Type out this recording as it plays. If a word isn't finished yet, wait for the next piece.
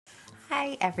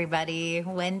Hi, everybody.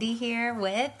 Wendy here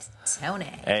with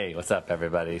Tony. Hey, what's up,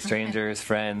 everybody? Strangers,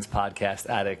 friends, podcast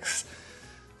addicts.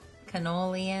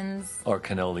 Canolians. Or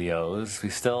canolios. We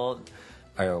still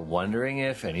are wondering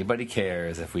if anybody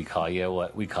cares if we call you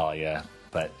what we call you.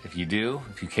 But if you do,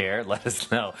 if you care, let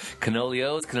us know.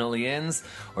 Canolios, canolians,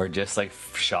 or just like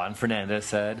Sean Fernandez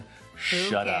said,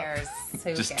 shut up.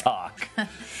 Just talk.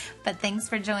 But thanks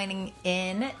for joining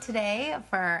in today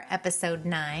for our episode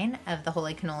 9 of the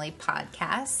Holy Cannoli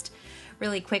podcast.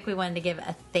 Really quick, we wanted to give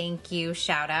a thank you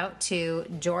shout out to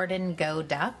Jordan Go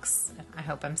Ducks. I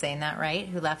hope I'm saying that right.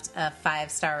 Who left a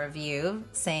 5-star review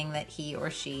saying that he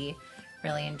or she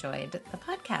really enjoyed the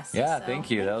podcast. Yeah, thank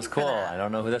you. That was cool. I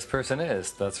don't know who this person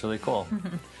is. That's really cool.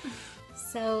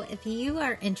 So if you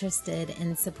are interested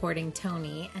in supporting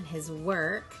Tony and his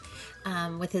work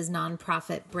with his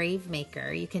nonprofit Brave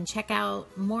Maker, you can check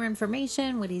out more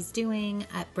information, what he's doing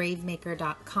at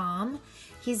bravemaker.com.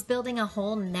 He's building a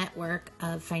whole network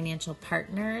of financial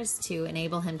partners to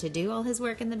enable him to do all his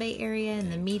work in the Bay Area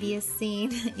and the media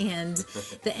scene and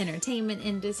the entertainment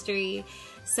industry.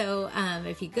 So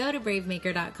if you go to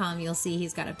bravemaker.com, you'll see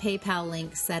he's got a PayPal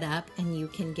link set up, and you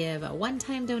can give a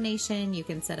one-time donation. You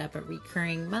can set up a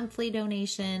recurring monthly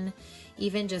donation.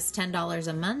 Even just $10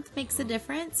 a month makes a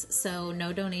difference, so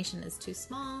no donation is too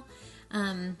small.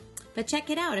 But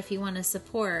check it out if you want to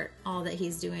support all that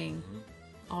he's doing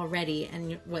already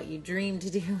and what you dream to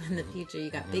do in the future.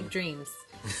 You got big dreams.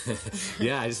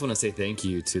 Yeah, I just want to say thank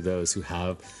you to those who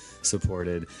have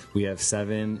supported. We have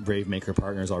 7 Brave Maker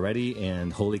partners already,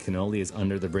 and Holy Cannoli is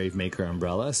under the Brave Maker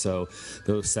umbrella. So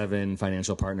those 7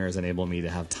 financial partners enable me to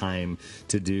have time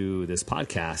to do this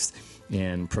podcast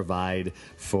and provide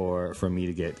for me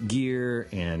to get gear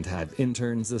and have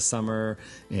interns this summer.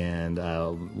 And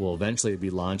we'll eventually be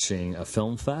launching a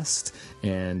film fest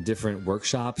and different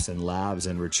workshops and labs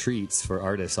and retreats for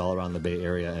artists all around the Bay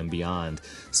Area and beyond.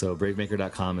 So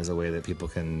bravemaker.com is a way that people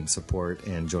can support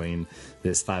and join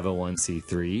this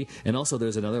 501c3. And also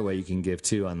there's another way you can give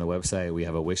too. On the website, we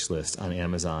have a wish list on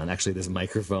Amazon. Actually, this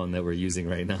microphone that we're using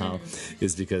right now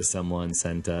is because someone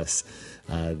sent us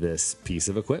this piece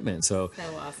of equipment. So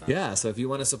awesome. Yeah, so if you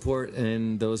want to support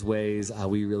in those ways,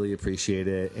 we really appreciate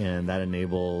it. And that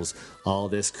enables all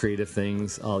these creative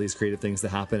things to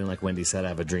happen. And like Wendy said, I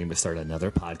have a dream to start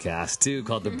another podcast too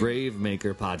called the Brave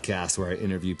Maker Podcast, where I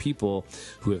interview people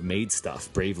who have made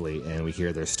stuff bravely, and we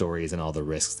hear their stories and all the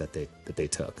risks that they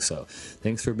took. So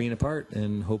thanks for being a part,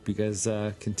 and hope you guys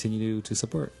continue to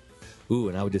support. Ooh,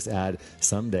 and I would just add,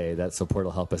 someday that support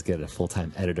will help us get a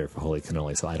full-time editor for Holy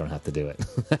Cannoli, so I don't have to do it.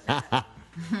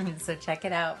 So check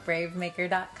it out,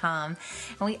 bravemaker.com.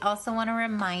 And we also want to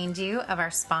remind you of our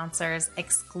sponsors,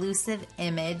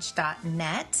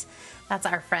 exclusiveimage.net. That's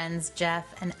our friends Jeff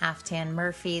and Aftan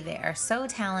Murphy. They are so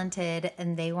talented,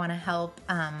 and they want to help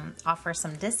offer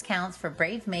some discounts for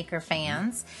Brave Maker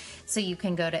fans. So you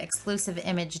can go to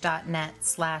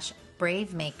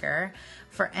exclusiveimage.net/bravemaker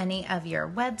for any of your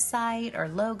website or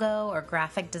logo or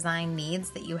graphic design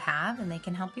needs that you have, and they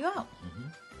can help you out.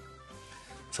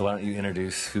 So why don't you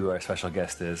introduce who our special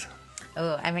guest is?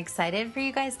 Oh, I'm excited for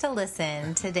you guys to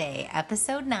listen today.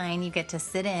 Episode 9, you get to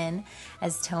sit in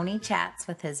as Tony chats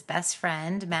with his best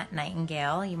friend, Matt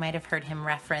Nightingale. You might have heard him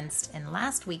referenced in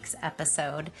last week's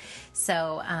episode.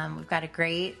 So we've got a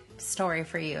great story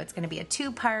for you. It's going to be a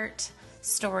 2-part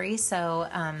story. So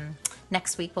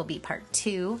next week will be part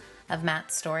 2 of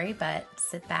Matt's story, but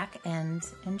sit back and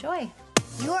enjoy.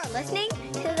 You are listening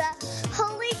to the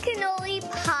Holy Cannoli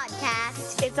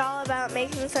podcast. It's all about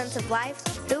making sense of life,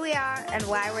 who we are, and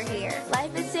why we're here.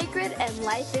 Life is sacred and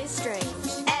life is strange.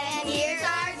 And here's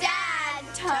our dad,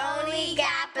 Tony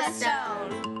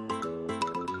Gappastone.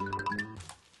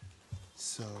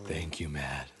 So, thank you,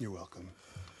 Matt. You're welcome.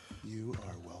 You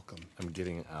are welcome. I'm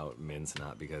getting out mints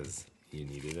not because you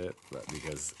needed it, but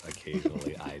because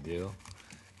occasionally I do.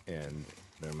 And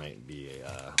there might be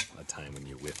a time when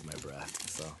you whiff my breath,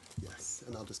 so. Yes,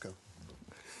 and I'll just go.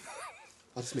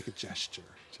 I'll just make a gesture.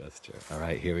 All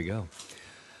right, here we go.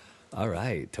 All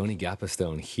right, Tony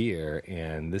Gappastone here,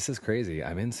 and this is crazy.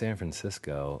 I'm in San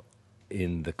Francisco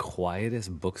in the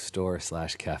quietest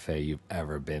bookstore/cafe you've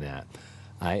ever been at.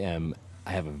 I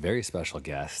have a very special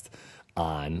guest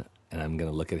on, and I'm going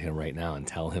to look at him right now and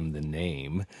tell him the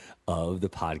name of the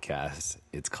podcast.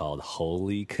 It's called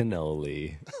Holy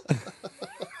Cannoli.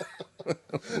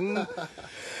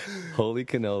 Holy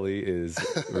Cannoli is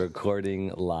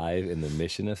recording live in the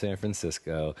Mission of San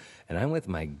Francisco, and I'm with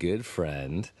my good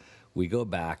friend. We go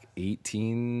back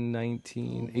 18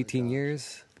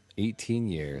 years.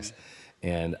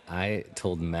 And I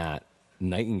told Matt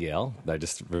Nightingale. I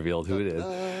just revealed who it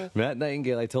is. Matt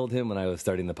Nightingale. I told him when I was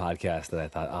starting the podcast that I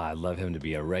thought, I'd love him to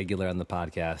be a regular on the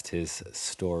podcast. His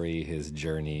story, his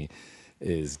journey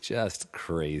is just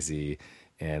crazy.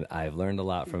 And I've learned a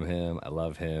lot from him. I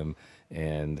love him.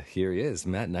 And here he is,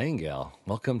 Matt Nightingale.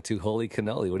 Welcome to Holy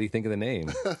Cannoli. What do you think of the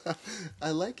name? I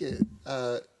like it.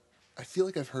 I feel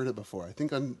like I've heard it before. I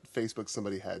think on Facebook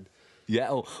somebody had. Yeah,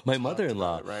 oh, my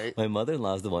mother-in-law. about it, right? My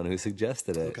mother-in-law is the one who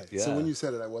suggested it. Okay, Yeah. so when you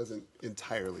said it, I wasn't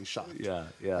entirely shocked. Yeah.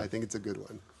 I think it's a good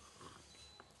one.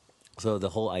 So the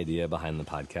whole idea behind the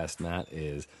podcast, Matt,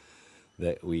 is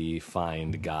that we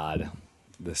find God,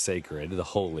 the sacred, the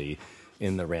holy,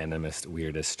 in the randomest,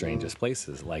 weirdest, strangest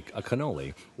places, like a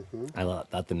cannoli. I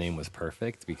thought the name was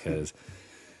perfect because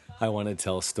I want to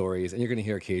tell stories, and you're going to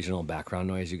hear occasional background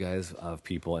noise, you guys, of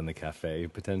people in the cafe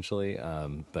potentially,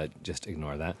 but just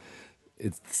ignore that.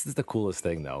 This is the coolest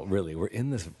thing, though. Really, we're in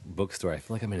this bookstore. I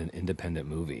feel like I'm in an independent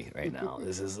movie right now.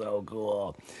 This is so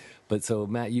cool. But so,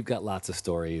 Matt, you've got lots of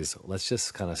stories. Let's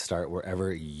just kind of start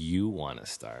wherever you want to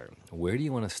start. Where do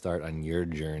you want to start on your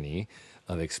journey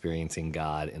of experiencing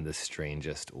God in the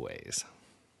strangest ways?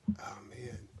 Oh,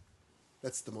 man.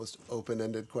 That's the most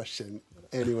open-ended question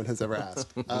anyone has ever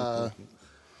asked.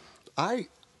 I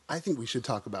think we should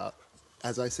talk about,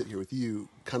 as I sit here with you,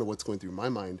 kind of what's going through my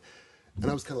mind. And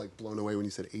I was kind of like blown away when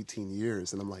you said 18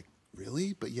 years. And I'm like,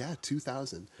 really? But yeah,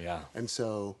 2000. Yeah. And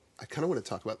so I kind of want to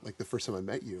talk about like the first time I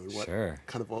met you and what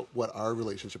kind of what our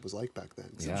relationship was like back then.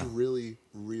 Because it was really,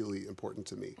 really important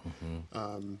to me.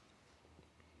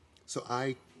 So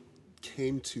I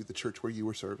came to the church where you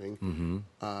were serving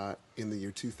in the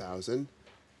year 2000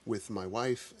 with my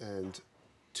wife and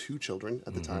 2 children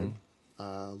at the time,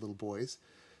 little boys.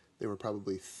 They were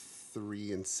probably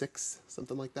 3 and 6,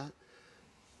 something like that.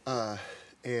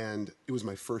 And it was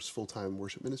my first full-time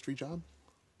worship ministry job.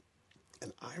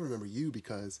 And I remember you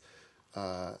because,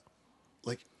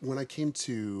 like, when I came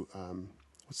to,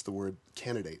 what's the word?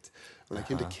 Candidate. When I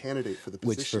came to candidate for the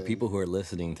position. Which, for people who are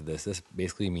listening to this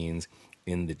basically means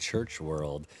in the church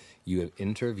world, you have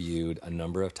interviewed a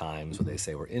number of times where they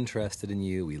say, we're interested in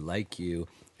you, we like you,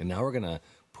 and now we're going to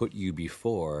put you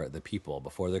before the people,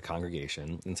 before their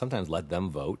congregation, and sometimes let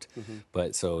them vote.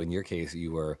 But so in your case,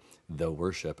 you were the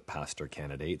worship pastor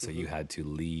candidate, so you had to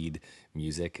lead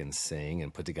music and sing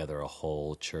and put together a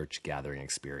whole church gathering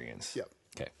experience. Yep.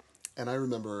 Okay. And I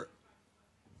remember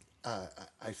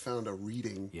I found a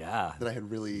reading Yeah. that I had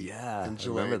really Yeah, I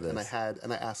enjoyed. remember this.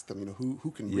 And I asked them,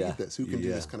 who can Yeah. read this? Who can do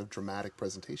Yeah. this kind of dramatic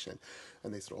presentation?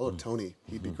 And they said, Tony,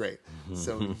 he'd be great.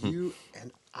 So you,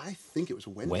 and I think it was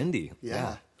Wendy. Wendy.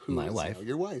 Yeah. Who My is wife. now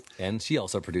your wife. And she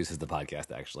also produces the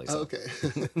podcast, actually. So.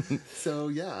 Okay. So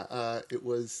yeah, it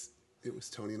was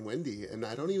Tony and Wendy. And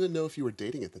I don't even know if you were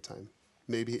dating at the time.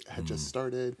 Maybe it had just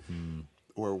started.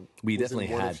 Or We was definitely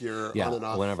in one had of your yeah, on and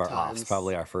off one of our times? offs,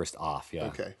 probably our first off. Yeah.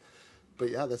 Okay. But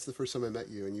yeah, that's the first time I met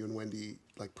you, and you and Wendy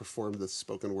like performed the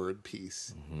spoken word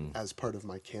piece as part of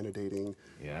my candidating.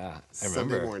 Yeah, I Sunday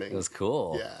remember. morning. It was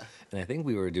cool. Yeah. And I think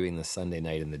we were doing the Sunday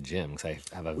night in the gym because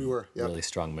I have a really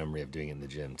strong memory of doing it in the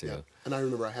gym too. Yeah. And I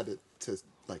remember I had to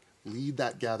like lead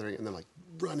that gathering and then like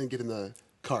run and get in the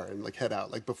car and like head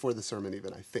out like before the sermon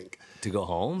even, I think. To go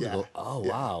home? Yeah.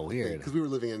 Wow, weird. Because we were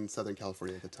living in Southern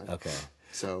California at the time. Okay.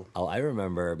 So I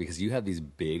remember because you have these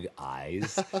big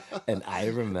eyes, and I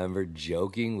remember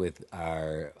joking with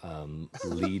our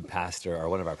lead pastor, or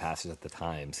one of our pastors at the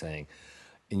time, saying,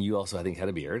 and you also, I think, had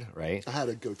a beard, right? I had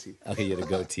a goatee. Okay, you had a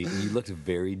goatee, and you looked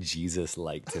very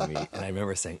Jesus-like to me. And I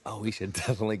remember saying, we should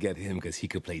definitely get him because he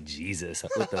could play Jesus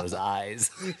with those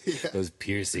eyes, those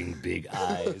piercing big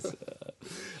eyes.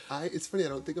 It's funny, I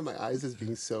don't think of my eyes as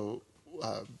being so...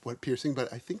 piercing,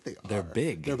 but I think they are. They're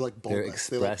big. They're like bulbous.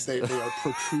 They're expressive. They are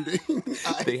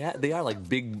protruding. They are like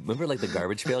big. Remember, like the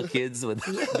Garbage Pail Kids with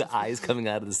the eyes coming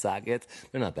out of the sockets.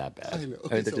 They're not that bad. I know.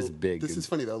 I mean, they're just big. This is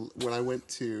funny though. When I went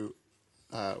to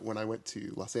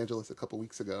Los Angeles a couple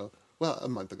weeks ago, well, a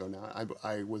month ago now,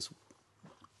 I was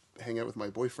hanging out with my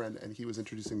boyfriend, and he was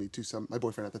introducing me to my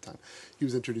boyfriend at the time. He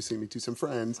was introducing me to some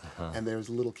friends, and there was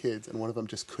little kids, and one of them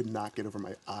just could not get over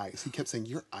my eyes. He kept saying,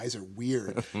 "Your eyes are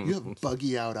weird. You have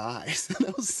buggy out eyes." And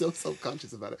I was so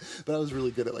self-conscious about it. But I was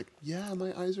really good at like, yeah,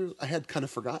 my eyes are... I had kind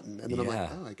of forgotten. And then I'm like,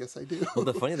 I guess I do. Well,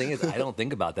 the funny thing is, I don't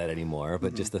think about that anymore,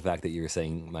 but just the fact that you were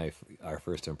saying our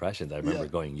first impressions, I remember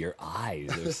going, your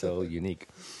eyes are so unique.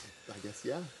 I guess,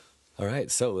 yeah. All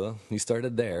right, so you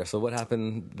started there. So what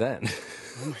happened then?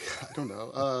 Oh my God, I don't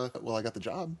know. Well, I got the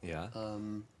job. Yeah.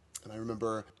 And I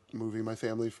remember moving my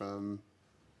family from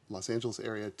Los Angeles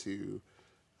area to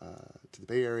the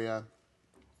Bay Area.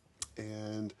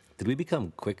 And did we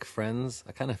become quick friends?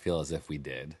 I kind of feel as if we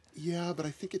did. yeah, but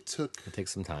I think it It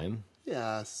takes some time.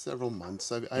 Yeah, several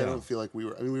months. I Yeah. don't feel like we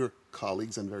were. I mean, we were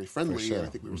colleagues and very friendly, sure. and I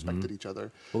think we respected each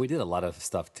other. Well, we did a lot of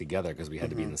stuff together because we had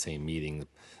to be in the same meeting.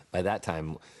 By that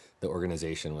time, the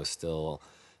organization was still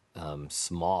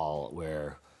small,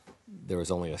 where there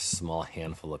was only a small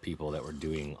handful of people that were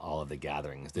doing all of the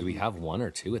gatherings. Did we have one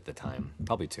or two at the time?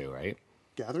 Probably two, right?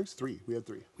 Gatherings, 3. We had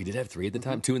 3. We did have 3 at the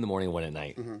time. 2 in the morning, 1 at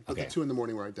night. But Okay, the 2 in the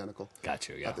morning were identical. got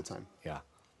you. Yeah, At the time. Yeah.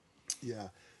 Yeah.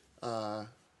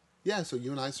 Yeah, so you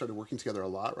and I started working together a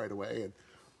lot right away.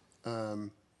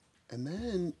 And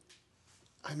then,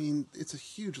 I mean, it's a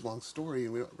huge, long story,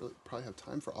 and we don't really probably have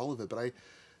time for all of it, but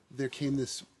there came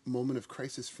this moment of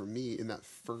crisis for me in that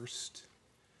first,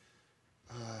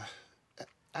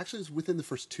 actually it was within the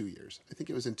first 2 years. I think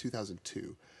it was in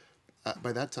 2002.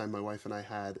 By that time, my wife and I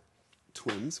had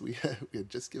twins. We had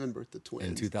just given birth to twins.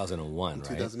 In 2001, right?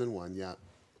 2001, yeah.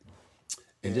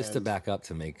 And just to back up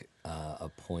to make a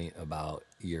point about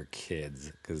your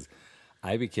kids, because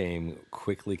I became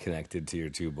quickly connected to your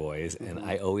 2 boys, and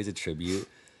I always attribute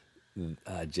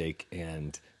Jake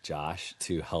and Josh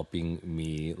to helping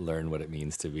me learn what it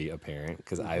means to be a parent,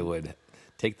 because I would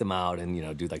take them out and, you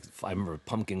know, do like, I remember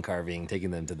pumpkin carving, taking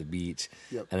them to the beach.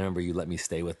 Yep. And I remember you let me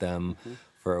stay with them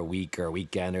for a week or a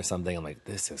weekend or something. I'm like,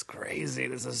 this is crazy.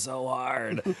 This is so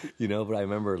hard, you know, but I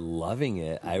remember loving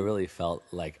it. I really felt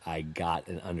like I got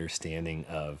an understanding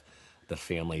of the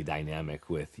family dynamic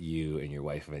with you and your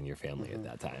wife and your family at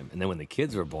that time. And then when the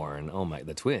kids were born,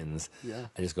 the twins, Yeah.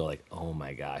 I just go like, oh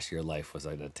my gosh, your life was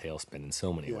in a tailspin in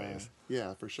so many ways.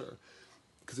 Yeah, for sure.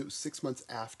 Because it was 6 months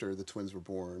after the twins were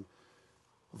born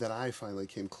that I finally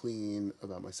came clean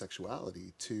about my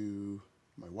sexuality to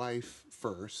my wife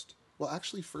first. Well,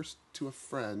 actually, first to a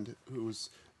friend who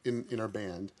was in our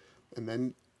band, and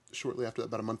then shortly after that,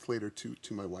 about a month later,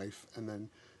 to my wife, and then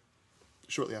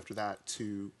shortly after that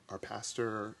to our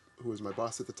pastor, who was my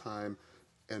boss at the time,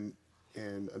 and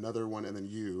another one, and then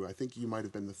you. I think you might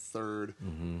have been the third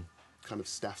kind of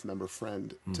staff member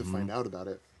friend to find out about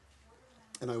it.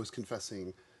 And I was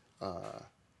confessing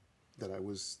that I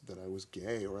was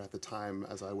gay, or at the time,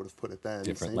 as I would have put it then,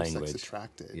 Different same-sex language.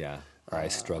 attracted. Yeah. Or I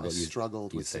struggled. I You'd-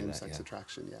 struggled you'd with say that, same-sex yeah.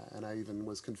 attraction, yeah. And I even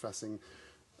was confessing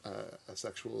a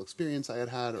sexual experience I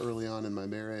had early on in my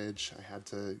marriage. I had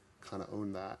to kind of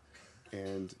own that.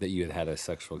 And That you had a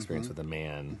sexual experience with a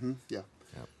man. yeah.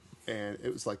 Yep. And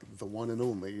it was like the one and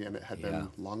only, and it had been Yeah.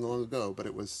 long, long ago, but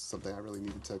it was something I really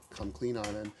needed to come clean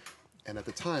on. And at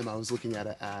the time, I was looking at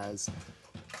it as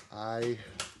I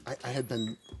had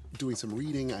been doing some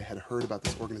reading. I had heard about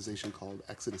this organization called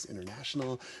Exodus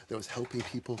International that was helping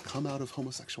people come out of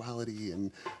homosexuality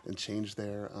and change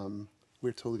their.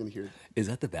 We're totally going to hear. Is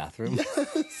that the bathroom?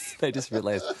 I just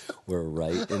realized we're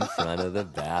right in front of the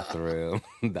bathroom.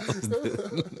 That was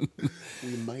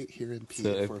We might hear him pee so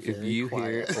if we're if very you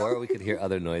quiet. hear, or we could hear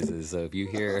other noises. So if you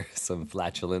hear some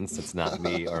flatulence, it's not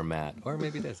me or Matt, or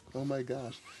maybe it is. Oh my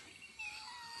gosh.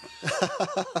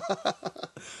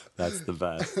 That's the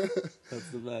best. That's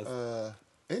the best.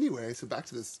 Anyway, so back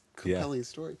to this compelling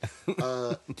story.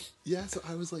 Yeah, so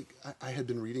I was like, I had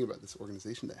been reading about this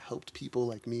organization that helped people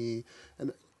like me.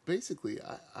 And basically,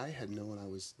 I had known I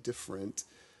was different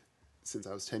since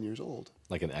I was 10 years old.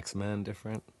 Like an X-Men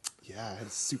different? Yeah, I had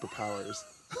superpowers.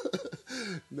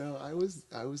 No, I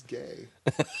was gay,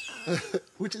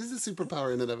 which is a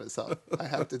superpower in and of itself, I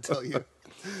have to tell you.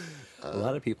 A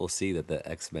lot of people see that the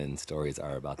X-Men stories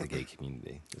are about the gay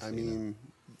community. just I so you know. mean,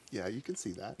 yeah, you can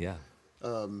see that. Yeah.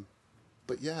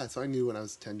 But yeah, so I knew when I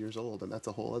was 10 years old, and that's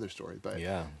a whole other story. But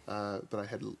Yeah. but I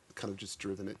had kind of just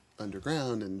driven it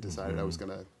underground and decided I was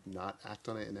going to not act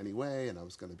on it in any way, and I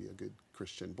was going to be a good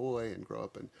Christian boy and grow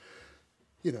up and,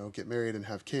 you know, get married and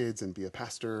have kids and be a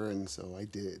pastor. And so I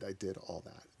did all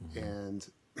that.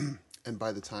 And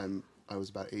by the time I was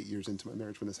about 8 years into my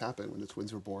marriage when this happened, when the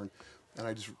twins were born, and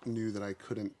I just knew that I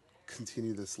couldn't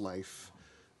continue this life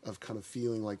of kind of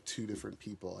feeling like two different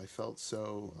people. I felt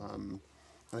so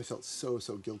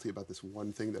guilty about this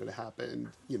one thing that had happened,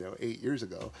 you know, 8 years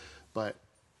ago, but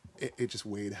it just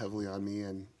weighed heavily on me.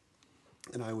 And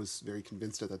I was very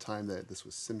convinced at the time that this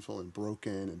was sinful and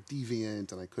broken and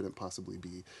deviant, and I couldn't possibly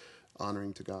be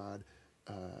honoring to God,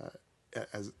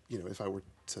 as, you know, if I were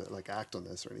to like act on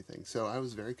this or anything. So I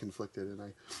was very conflicted,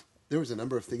 and there was a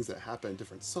number of things that happened,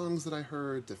 different songs that I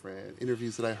heard, different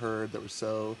interviews that I heard that were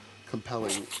so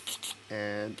compelling.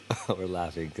 And We're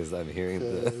laughing because I'm hearing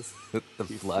the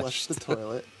he flush. flushed the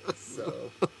toilet. So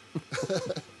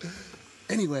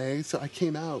anyway, so I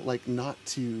came out like not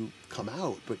to come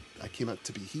out, but I came out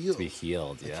to be healed. To be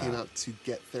healed, yeah. I came out to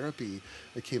get therapy.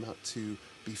 I came out to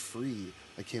be free.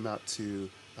 I came out to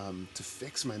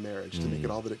fix my marriage, to make it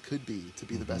all that it could be, to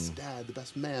be the best dad, the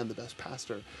best man, the best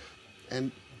pastor.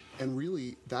 and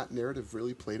really that narrative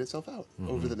really played itself out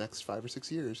over the next 5 or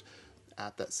 6 years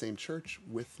at that same church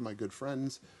with my good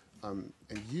friends. And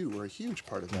you were a huge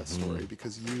part of that story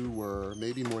because you were,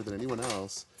 maybe more than anyone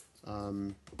else,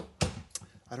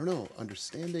 I don't know,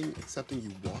 understanding, accepting.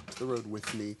 You walked the road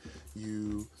with me.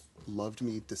 You loved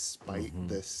me despite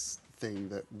this thing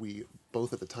that we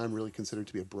both at the time really considered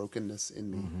to be a brokenness in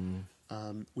me.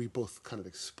 We both kind of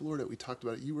explored it. We talked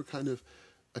about it. You were kind of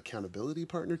accountability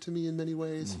partner to me in many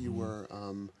ways. You were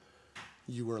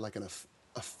like an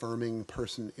affirming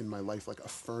person in my life, like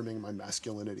affirming my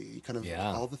masculinity. Kind of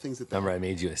all the things that. Remember, I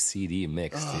made you a CD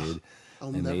mix, dude.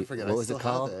 I'll never forget. What was it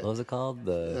called? What was it called?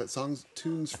 The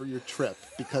tunes for your trip,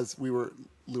 because Luann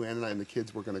and I and the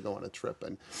kids were going to go on a trip,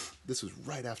 and this was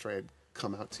right after I had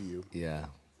come out to you. Yeah.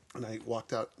 And I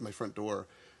walked out my front door,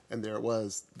 and there it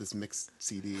was, this mixed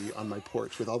CD on my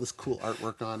porch with all this cool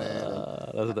artwork on it.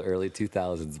 Those are the early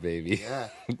 2000s, baby. Yeah.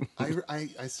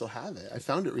 I still have it. I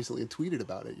found it recently and tweeted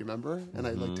about it. You remember? And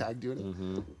I tagged you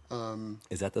in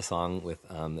it. Is that the song with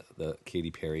the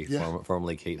Katy Perry,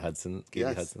 formerly Kate Hudson?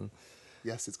 Katie Hudson.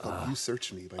 Yes, it's called "You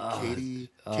Search Me" by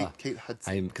Kate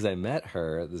Hudson. Because I met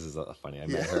her. This is funny. I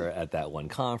met her at that one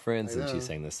conference, and she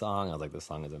sang this song. I was like, "This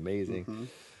song is amazing."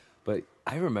 But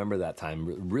I remember that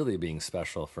time really being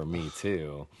special for me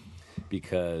too,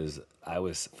 because I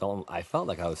felt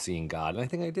like I was seeing God, and I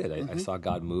think I did. I saw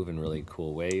God move in really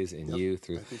cool ways in you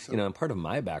through, and part of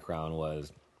my background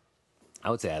was,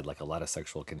 I would say I had like a lot of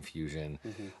sexual confusion.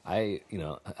 I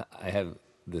have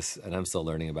this, and I'm still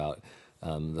learning about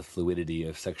the fluidity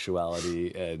of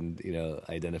sexuality and,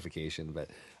 identification, but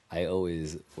I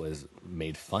always was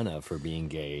made fun of for being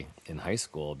gay in high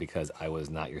school because I was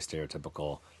not your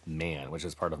stereotypical man, which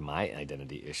was part of my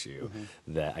identity issue,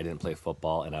 that I didn't play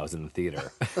football and I was in the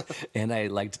theater. And I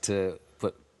liked to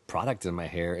put product in my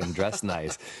hair and dress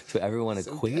nice. So everyone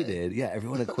equated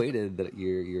that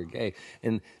you're gay.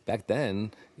 And back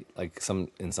then, like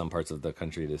in some parts of the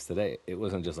country it is today, it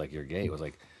wasn't just like you're gay. It was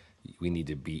like, we need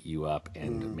to beat you up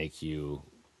and make you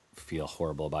feel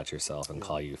horrible about yourself and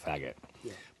call you faggot.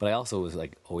 Yeah. But I also was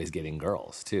like always getting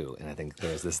girls too. And I think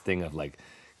there was this thing of like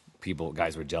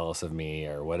guys were jealous of me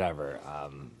or whatever.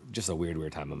 Just a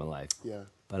weird time in my life. Yeah.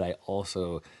 But I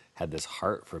also had this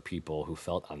heart for people who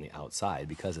felt on the outside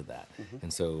because of that.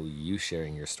 And so you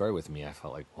sharing your story with me, I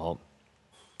felt like, well,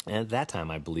 and at that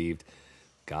time I believed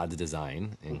God's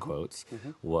design, in quotes,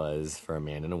 was for a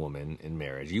man and a woman in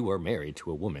marriage. You were married to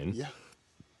a woman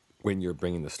when you're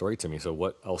bringing the story to me. So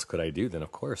what else could I do then?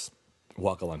 Of course,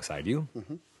 walk alongside you,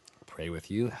 pray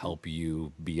with you, help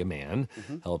you be a man,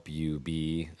 help you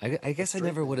be... I guess I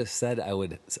never would have said I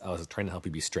was trying to help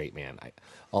you be straight man.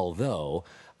 Although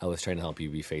I was trying to help you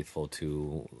be faithful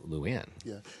to Luann.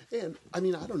 Yeah. And, I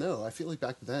mean, I don't know. I feel like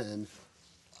back then,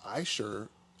 I sure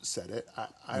said it.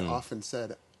 I often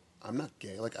said... I'm not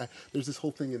gay. There's this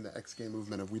whole thing in the ex-gay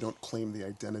movement of we don't claim the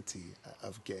identity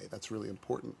of gay. That's really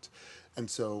important. And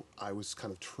so I was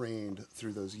kind of trained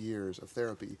through those years of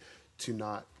therapy to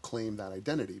not claim that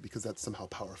identity because that's somehow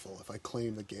powerful. If I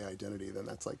claim the gay identity, then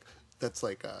that's like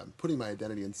putting my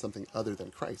identity in something other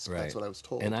than Christ. Right. That's what I was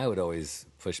told. And I would always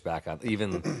push back on,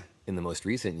 even in the most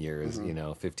recent years,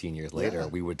 15 years later,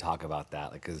 we would talk about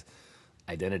that because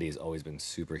identity has always been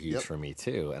super huge for me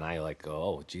too. And I go,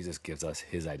 oh, Jesus gives us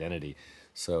his identity.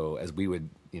 So as we would,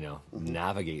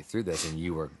 navigate through this and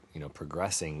you were,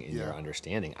 progressing in your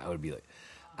understanding, I would be like,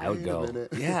 I would go,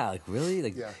 like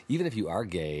really? Even if you are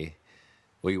gay,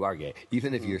 well, you are gay.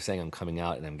 Even if you're saying I'm coming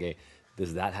out and I'm gay,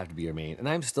 does that have to be your main? And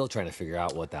I'm still trying to figure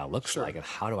out what that looks like and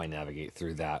how do I navigate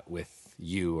through that with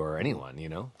you or anyone,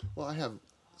 Well,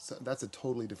 that's a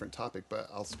totally different topic, but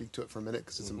I'll speak to it for a minute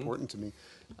because it's important to me.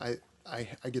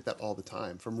 I get that all the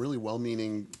time from really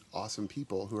well-meaning, awesome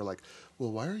people who are like,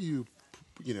 well, why are you,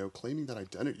 claiming that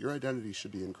identity? Your identity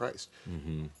should be in Christ.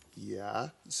 Yeah.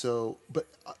 So, but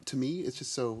to me, it's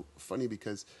just so funny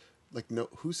because, no,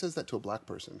 who says that to a black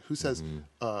person? Who says,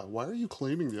 why are you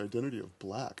claiming the identity of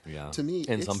black? Yeah. To me,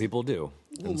 and some people do.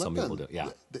 Well, and some people do. Yeah.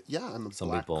 Yeah. I'm a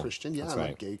black Christian. Yeah. I'm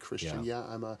a gay Christian. Yeah.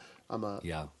 I'm a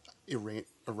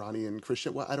Iranian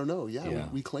Christian. Well, I don't know. Yeah.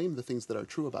 We claim the things that are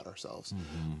true about ourselves.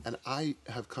 And I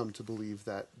have come to believe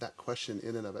that question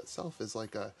in and of itself is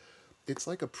it's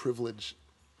like a privilege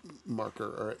marker,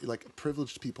 or like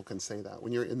privileged people can say that.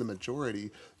 When you're in the majority,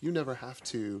 you never have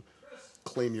to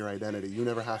claim your identity. You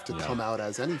never have to come out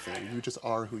as anything. You just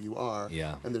are who you are.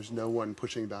 Yeah. And there's no one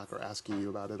pushing back or asking you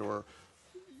about it, or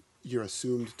you're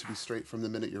assumed to be straight from the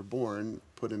minute you're born,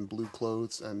 put in blue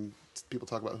clothes, and people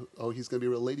talk about, oh, he's going to be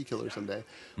a real lady killer someday.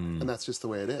 And that's just the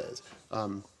way it is.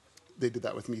 They did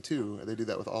that with me too. They do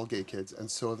that with all gay kids.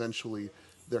 And so eventually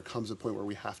there comes a point where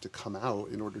we have to come out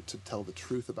in order to tell the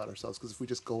truth about ourselves. Because if we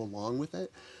just go along with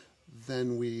it,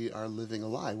 then we are living a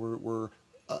lie. We're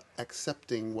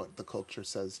accepting what the culture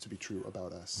says to be true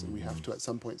about us. And we have to at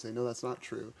some point say, no, that's not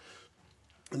true.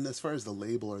 And as far as the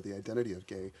label or the identity of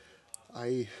gay,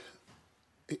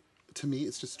 to me,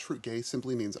 it's just true. Gay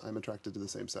simply means I'm attracted to the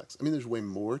same sex. I mean, there's way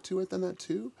more to it than that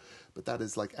too, but that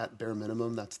is like at bare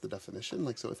minimum, that's the definition.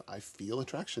 Like, so if I feel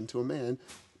attraction to a man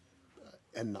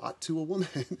and not to a woman,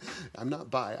 I'm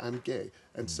not bi, I'm gay.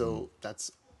 And so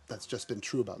that's just been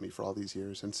true about me for all these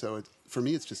years. And so for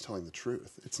me, it's just telling the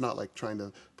truth. It's not like trying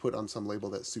to put on some label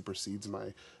that supersedes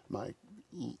my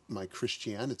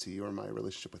Christianity or my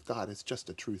relationship with God. It's just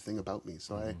a true thing about me.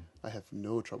 So I have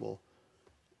no trouble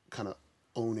kind of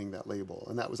owning that label.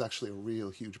 And that was actually a real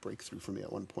huge breakthrough for me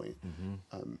at one point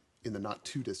in the not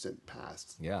too distant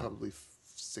past, probably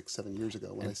 6-7 years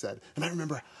ago when I said, and I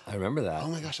remember that. Oh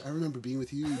my gosh, I remember being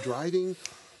with you driving.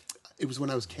 It was when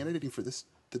I was candidating for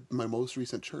my most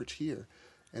recent church here.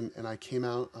 And I came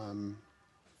out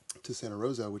to Santa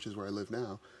Rosa, which is where I live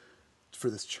now, for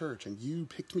this church. And you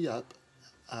picked me up,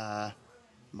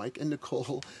 Mike and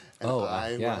Nicole, and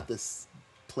I were at this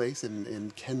place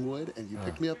in Kenwood, and you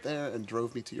picked me up there and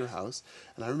drove me to your house.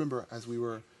 And I remember as we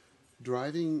were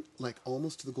driving like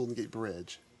almost to the Golden Gate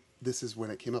Bridge, this is when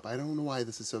it came up. I don't know why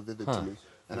this is so vivid to me.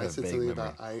 And I said something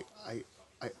about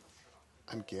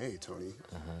I'm gay, Tony.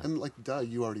 And like, duh,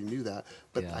 you already knew that,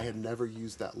 but I had never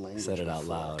used that language. Said it out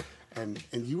loud. And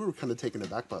you were kind of taken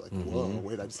aback by like, whoa,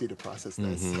 wait, I just need to process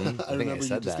this. I remember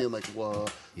you just being like, whoa,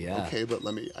 okay, but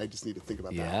I just need to think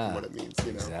about that and what it means,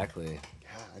 you know? Exactly.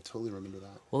 Yeah, I totally remember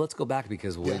that. Well, let's go back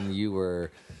because when you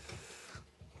were,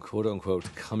 quote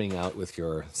unquote, coming out with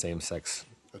your same-sex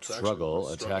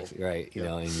struggle, right? You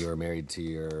know, and you were married to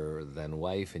your then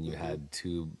wife, and you had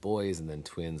 2 boys, and then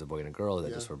twins, a boy and a girl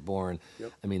that just were born.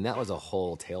 I mean, that was a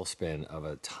whole tailspin of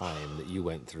a time that you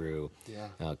went through,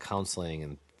 counseling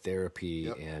and therapy,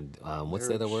 and what's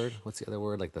the other word? What's the other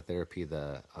word? Like the therapy,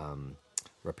 the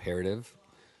reparative.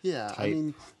 Yeah, type. I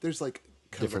mean, there's like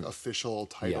kind of like official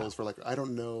titles for like, I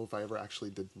don't know if I ever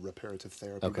actually did reparative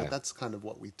therapy, but that's kind of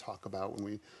what we talk about when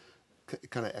we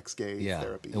kind of ex-gay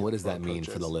therapy. And what does that mean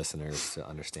for the listeners to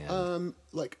understand?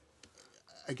 Like,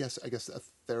 I guess a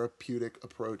therapeutic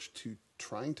approach to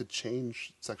trying to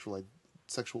change sexual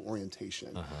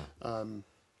orientation.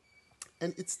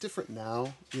 And it's different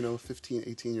now, you know, 15,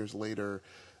 18 years later.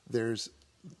 The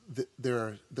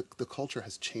culture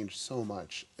has changed so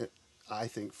much, I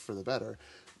think, for the better.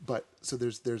 But so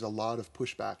there's a lot of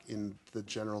pushback in the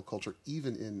general culture,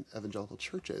 even in evangelical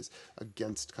churches,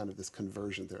 against kind of this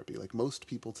conversion therapy. Like most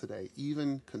people today,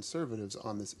 even conservatives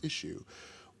on this issue,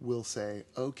 will say,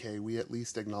 okay, we at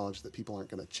least acknowledge that people aren't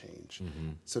going to change.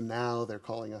 So now they're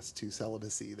calling us to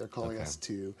celibacy. They're calling us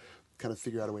to kind of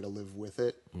figure out a way to live with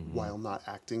it while not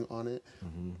acting on it.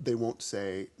 They won't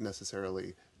say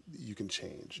necessarily you can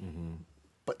change.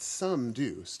 But some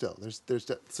do still.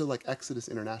 So like Exodus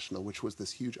International, which was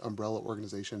this huge umbrella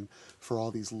organization for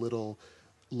all these little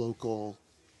local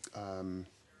kind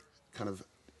of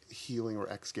healing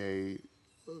or ex-gay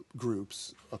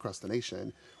groups across the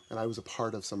nation, and I was a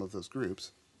part of some of those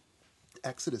groups.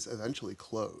 Exodus eventually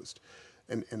closed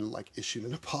and like issued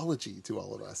an apology to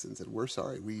all of us and said, we're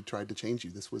sorry, we tried to change you.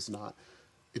 This was not,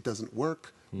 it doesn't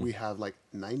work. We have like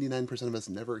 99% of us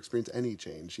never experience any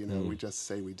change. You know, we just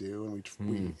say we do, and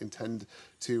we intend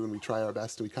to, and we try our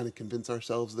best, and we kind of convince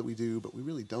ourselves that we do, but we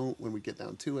really don't when we get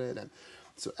down to it. And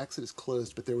so Exodus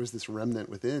closed, but there was this remnant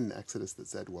within Exodus that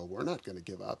said, well, we're not going to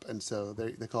give up. And so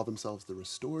they call themselves the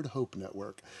Restored Hope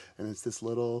Network. And it's this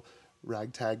little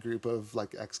ragtag group of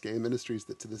like ex-gay ministries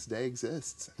that to this day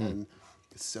exists. And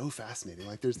it's so fascinating.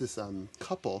 Like there's this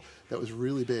couple that was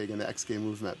really big in the ex-gay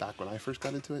movement back when I first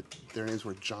got into it. Their names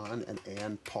were John and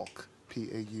Ann Paulk,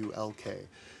 Paulk.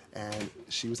 And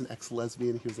she was an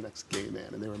ex-lesbian, he was an ex-gay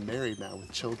man, and they were married now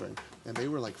with children. And they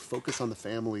were like focused on the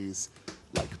families,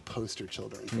 like poster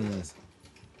children for this.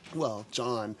 Well,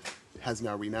 John has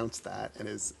now renounced that and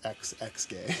is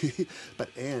ex-gay, but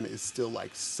Anne is still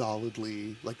like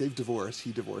solidly, like they've divorced,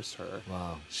 he divorced her.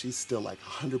 Wow. She's still like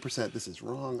 100%, this is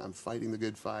wrong, I'm fighting the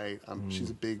good fight. She's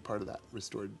a big part of that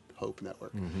Restored Hope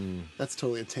Network. That's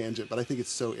totally a tangent, but I think it's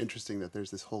so interesting that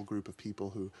there's this whole group of people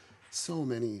who, so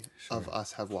many of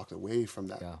us have walked away from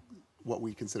that, what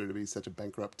we consider to be such a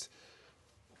bankrupt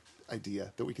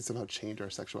idea that we can somehow change our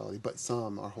sexuality, but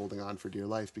some are holding on for dear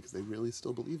life because they really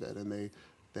still believe it, and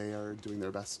they are doing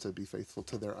their best to be faithful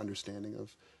to their understanding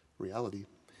of reality.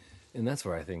 And that's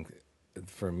where I think,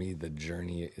 for me, the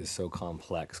journey is so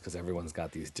complex because everyone's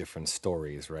got these different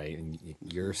stories, right? And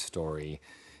your story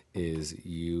is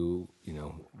you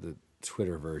know,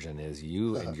 Twitter version is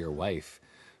you and your wife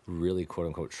really, quote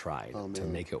unquote, tried to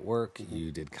make it work.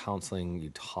 You did counseling, you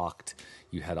talked,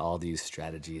 you had all these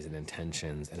strategies and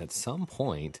intentions. And at some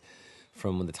point,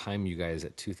 from the time you guys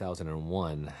at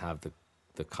 2001 have the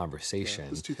conversation,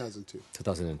 It was 2002.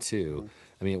 2002.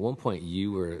 I mean, at one point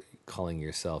you were calling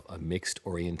yourself a mixed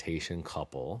orientation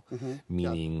couple,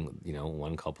 meaning, you know,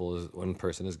 one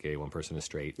person is gay, one person is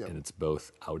straight, and it's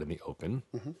both out in the open.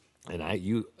 And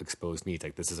you exposed me to,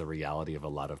 like, this is a reality of a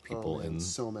lot of people in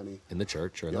the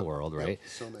church or in the world, right?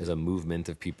 So many. There's a movement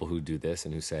of people who do this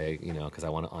and who say, you know, because I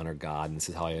want to honor God, and this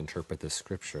is how I interpret the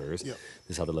scriptures. This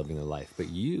is how they're living their life. But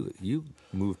you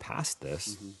move past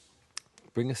this.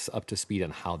 Bring us up to speed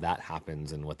on how that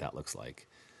happens and what that looks like.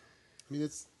 I mean,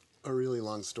 it's a really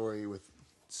long story with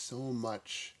so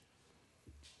much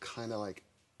kind of like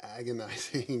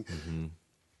agonizing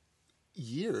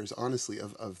years, honestly,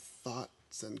 of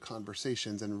thoughts and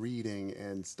conversations and reading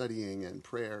and studying and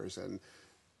prayers and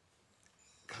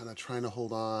kind of trying to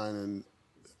hold on. And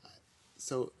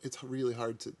so it's really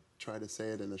hard to try to say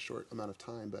it in a short amount of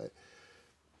time. But,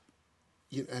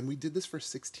 you know, and we did this for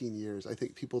 16 years. I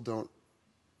think people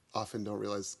often don't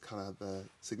realize kind of the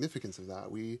significance of that.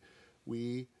 We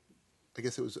I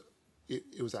guess it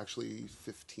was actually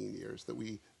 15 years that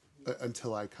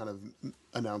until I kind of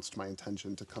announced my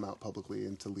intention to come out publicly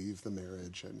and to leave the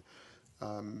marriage.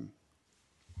 And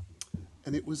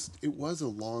it was a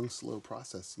long, slow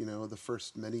process. You know, the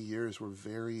first many years were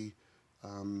very,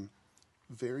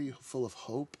 very full of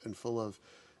hope and full of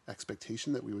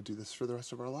expectation that we would do this for the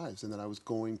rest of our lives, and that I was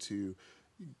going to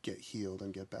get healed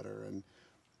and get better.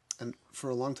 And for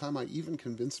a long time, I even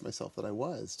convinced myself that I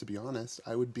was, to be honest.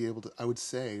 I would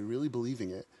say, really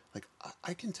believing it, like,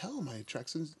 I can tell my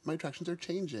attractions are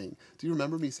changing. Do you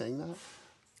remember me saying that?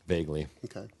 Vaguely.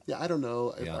 Okay. Yeah, I don't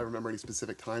know if I remember any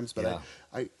specific times, but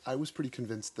I was pretty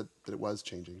convinced that it was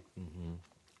changing.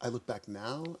 I look back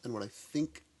now, and what I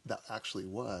think that actually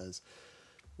was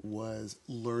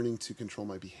learning to control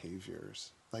my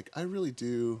behaviors. Like, I really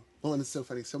do. Well, and it's so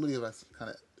funny. So many of us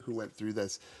kind of who went through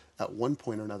this at one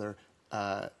point or another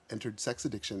entered sex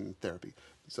addiction therapy.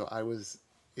 So I was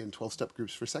in 12-step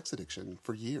groups for sex addiction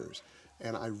for years.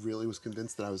 And I really was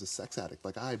convinced that I was a sex addict.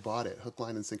 Like, I bought it, hook,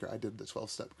 line, and sinker. I did the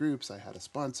 12-step groups. I had a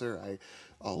sponsor.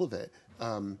 All of it.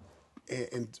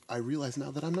 And I realize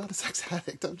now that I'm not a sex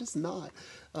addict. I'm just not.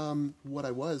 What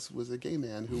I was a gay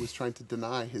man who was trying to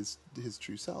deny his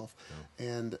true self.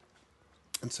 And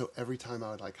so every time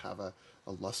I would like have a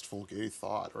lustful gay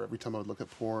thought, or every time I would look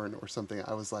at porn or something,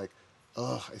 I was like,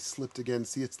 ugh, I slipped again.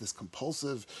 See, it's this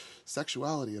compulsive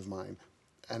sexuality of mine.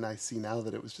 And I see now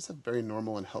that it was just a very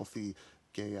normal and healthy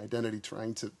gay identity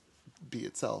trying to be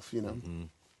itself, you know?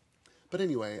 But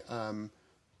anyway,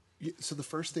 so the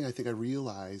first thing I think I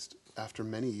realized after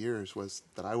many years was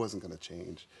that I wasn't going to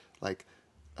change. Like,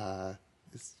 it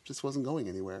just wasn't going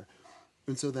anywhere.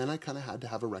 And so then I kind of had to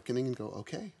have a reckoning and go,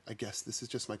 okay, I guess this is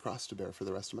just my cross to bear for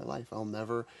the rest of my life. I'll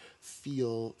never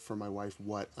feel for my wife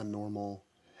what a normal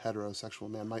heterosexual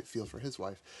man might feel for his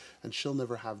wife. And she'll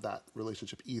never have that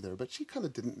relationship either. But she kind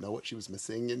of didn't know what she was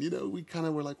missing. And, you know, we kind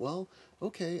of were like, well,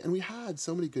 okay. And we had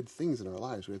so many good things in our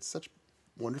lives. We had such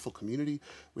wonderful community.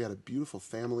 We had a beautiful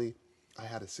family. I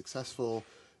had a successful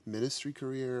ministry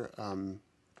career.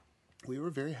 We were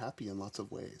very happy in lots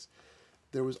of ways.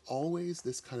 There was always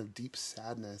this kind of deep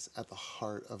sadness at the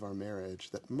heart of our marriage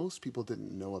that most people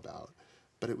didn't know about,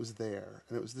 but it was there.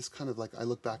 And it was this kind of like, I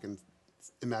look back and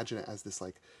imagine it as this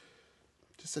like,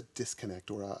 just a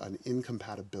disconnect or an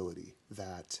incompatibility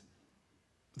that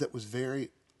was very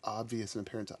obvious and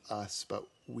apparent to us, but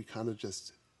we kind of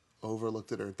just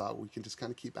overlooked it or thought we can just kind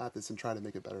of keep at this and try to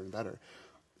make it better and better.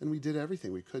 And we did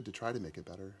everything we could to try to make it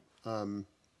better.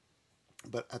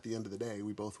 But at the end of the day,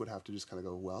 we both would have to just kind of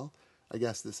go, well, I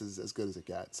guess this is as good as it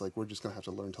gets. Like, we're just going to have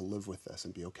to learn to live with this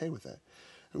and be okay with it.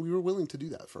 And we were willing to do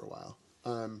that for a while.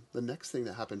 The next thing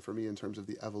that happened for me in terms of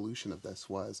the evolution of this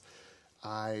was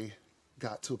I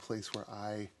got to a place where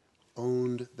I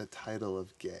owned the title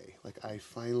of gay. Like, I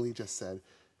finally just said,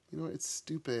 you know, it's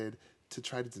stupid to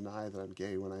try to deny that I'm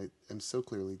gay when I am so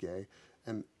clearly gay.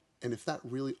 And if that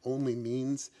really only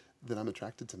means that I'm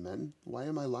attracted to men, why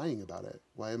am I lying about it?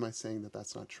 Why am I saying that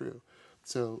that's not true?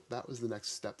 So that was the next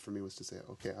step for me, was to say,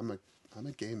 okay, I'm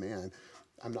a gay man.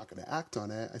 I'm not going to act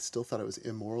on it. I still thought it was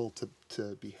immoral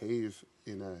to behave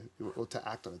to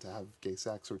act on it, to have gay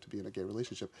sex or to be in a gay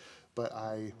relationship. But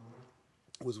I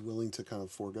was willing to kind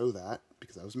of forego that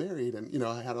because I was married and, you know,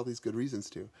 I had all these good reasons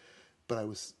to. But I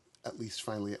was at least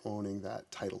finally owning that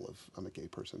title of I'm a gay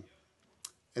person.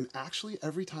 And actually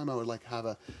every time I would like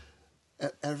have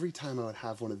every time I would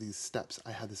have one of these steps,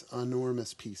 I had this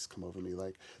enormous peace come over me.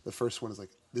 Like the first one is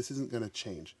like, this isn't going to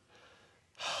change.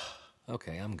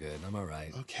 Okay, I'm good. I'm all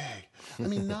right. Okay. I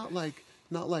mean, not like,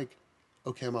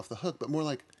 okay, I'm off the hook, but more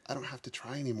like, I don't have to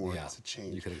try anymore to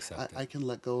change. You could accept it. I can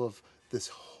let go of this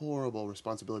horrible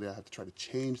responsibility. I have to try to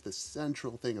change the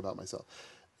central thing about myself.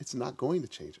 It's not going to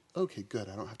change. Okay, good.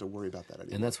 I don't have to worry about that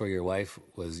anymore. And that's where your wife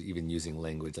was even using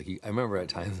language. Like, I remember at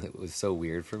times it was so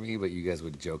weird for me, but you guys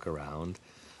would joke around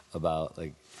about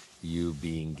like you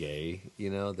being gay. You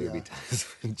know, there'd be times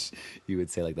when you would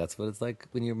say like, "That's what it's like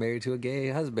when you're married to a gay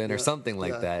husband," or something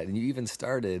like that. And you even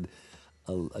started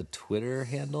a Twitter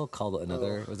handle called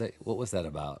another. What was that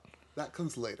about? That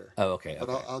comes later. Oh, okay.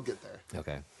 But I'll get there.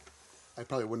 Okay. I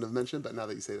probably wouldn't have mentioned, but now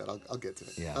that you say that, I'll get to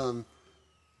it. Yeah.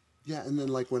 Yeah, and then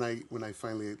like when I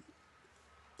finally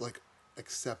like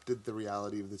accepted the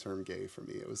reality of the term gay for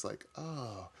me, it was like,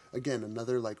 oh, again,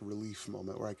 another like relief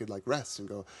moment where I could like rest and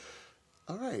go,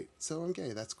 all right, so I'm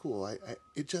gay. That's cool.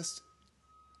 It just,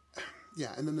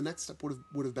 yeah. And then the next step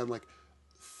would have been like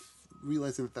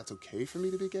realizing that that's okay for me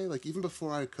to be gay. Like even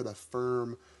before I could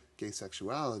affirm gay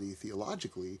sexuality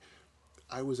theologically,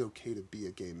 I was okay to be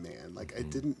a gay man. Like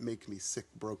it didn't make me sick,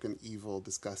 broken, evil,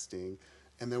 disgusting.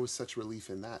 And there was such relief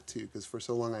in that too, because for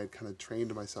so long I had kind of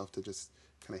trained myself to just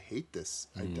kind of hate this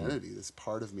identity, this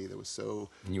part of me that was so...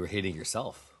 And you were hating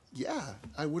yourself. Yeah,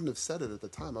 I wouldn't have said it at the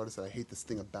time. I would have said, I hate this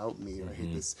thing about me, or I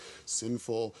hate this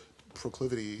sinful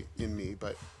proclivity in me.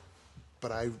 But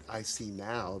I see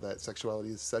now that sexuality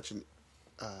is such an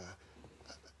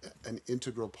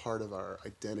integral part of our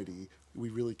identity. We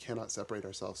really cannot separate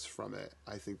ourselves from it.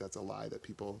 I think that's a lie that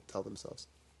people tell themselves.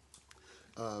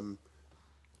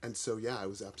 And so, yeah, I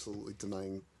was absolutely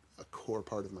denying a core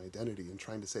part of my identity and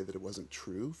trying to say that it wasn't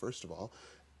true, first of all.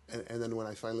 And then when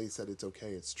I finally said it's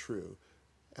okay, it's true.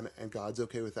 And God's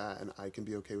okay with that, and I can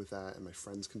be okay with that, and my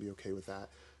friends can be okay with that.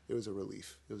 It was a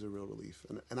relief. It was a real relief.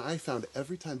 And I found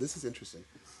every time, this is interesting,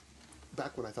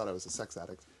 back when I thought I was a sex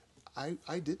addict,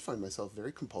 I did find myself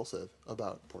very compulsive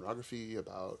about pornography,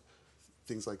 about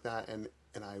things like that, and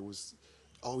I was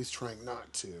always trying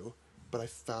not to. But I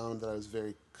found that I was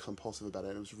very compulsive about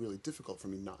it, and it was really difficult for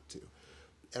me not to.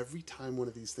 Every time one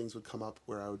of these things would come up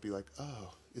where I would be like,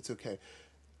 oh, it's okay,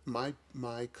 my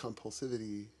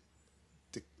compulsivity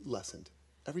lessened.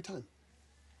 Every time.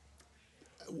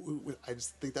 I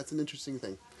just think that's an interesting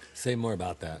thing. Say more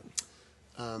about that.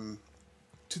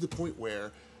 To the point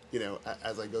where, you know,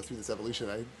 as I go through this evolution,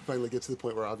 I finally get to the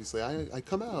point where obviously I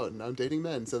come out and I'm dating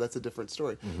men, so that's a different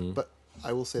story. But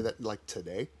I will say that, like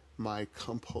today, my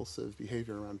compulsive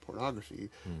behavior around pornography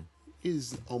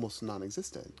is almost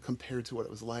non-existent compared to what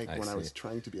it was like when I was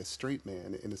trying to be a straight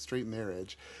man in a straight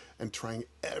marriage and trying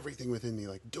everything within me,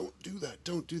 like, don't do that.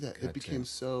 Gotcha. It became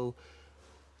so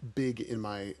big in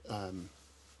my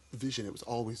vision. It was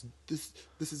always, this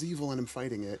is evil and I'm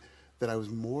fighting it, that I was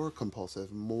more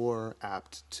compulsive, more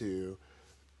apt to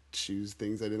choose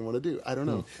things I didn't want to do. I don't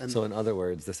know. And so in other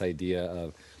words, this idea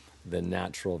of the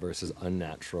natural versus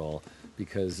unnatural,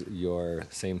 because your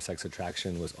same-sex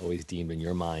attraction was always deemed in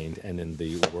your mind and in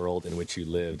the world in which you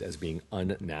lived as being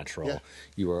unnatural,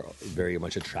 you were very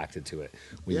much attracted to it.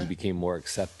 When you became more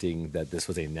accepting that this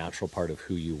was a natural part of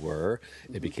who you were,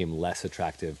 it became less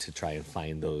attractive to try and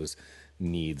find those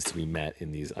needs to be met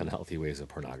in these unhealthy ways of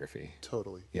pornography.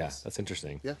 Totally. Yeah, that's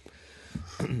interesting. Yeah.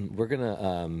 We're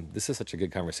gonna this is such a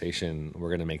good conversation. We're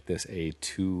gonna make this a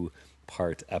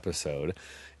 2-part episode.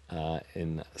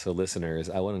 And so listeners,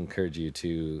 I want to encourage you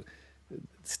to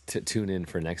tune in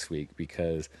for next week,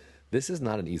 because this is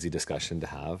not an easy discussion to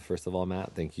have. First of all,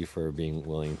 Matt, thank you for being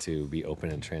willing to be open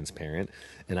and transparent.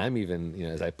 And I'm even, you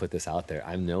know, as I put this out there,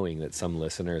 I'm knowing that some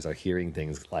listeners are hearing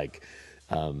things like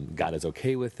God is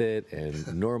okay with it and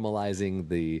normalizing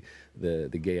the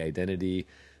gay identity.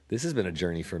 This has been a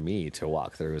journey for me to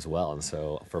walk through as well. And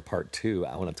so for part 2,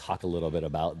 I want to talk a little bit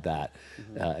about that,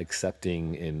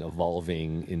 accepting and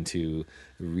evolving into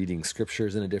reading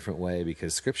scriptures in a different way,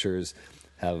 because scriptures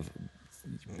have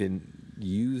been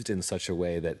used in such a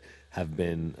way that have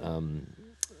been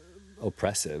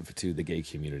oppressive to the gay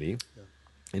community. Yeah.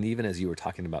 And even as you were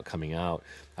talking about coming out,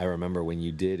 I remember when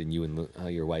you did, and you and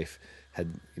your wife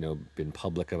had, you know, been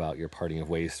public about your parting of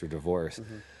ways through divorce.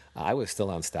 I was still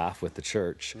on staff with the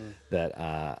church that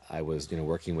I was,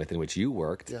 working with, in which you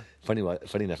worked. Yeah.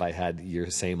 Funny enough, I had your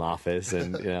same office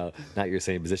and, not your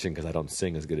same position because I don't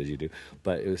sing as good as you do.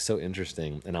 But it was so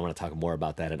interesting, and I want to talk more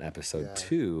about that in episode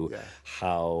 2,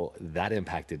 how that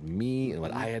impacted me and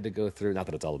what I had to go through. Not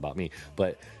that it's all about me,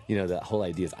 but, the whole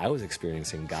idea is I was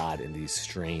experiencing God in these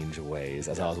strange ways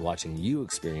as I was watching you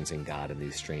experiencing God in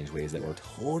these strange ways that were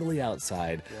totally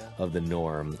outside of the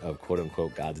norm of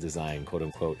quote-unquote God's design,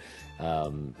 quote-unquote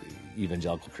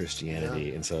evangelical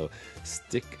Christianity. And so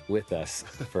stick with us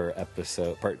for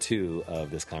part 2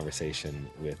 of this conversation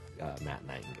with Matt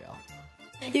Nightingale.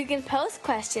 You can post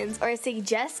questions or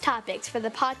suggest topics for the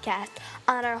podcast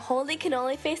on our Holy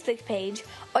Cannoli Facebook page,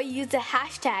 or use the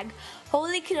hashtag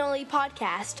Holy Cannoli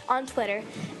Podcast on Twitter,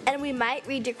 and we might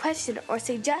read your question or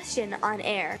suggestion on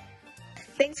air.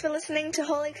 Thanks for listening to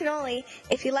Holy Cannoli.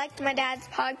 If you liked my dad's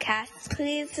podcast,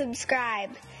 please subscribe,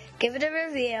 give it a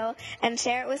review, and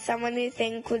share it with someone you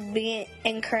think would be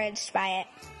encouraged by it.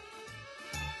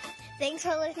 Thanks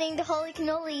for listening to Holy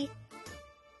Cannoli.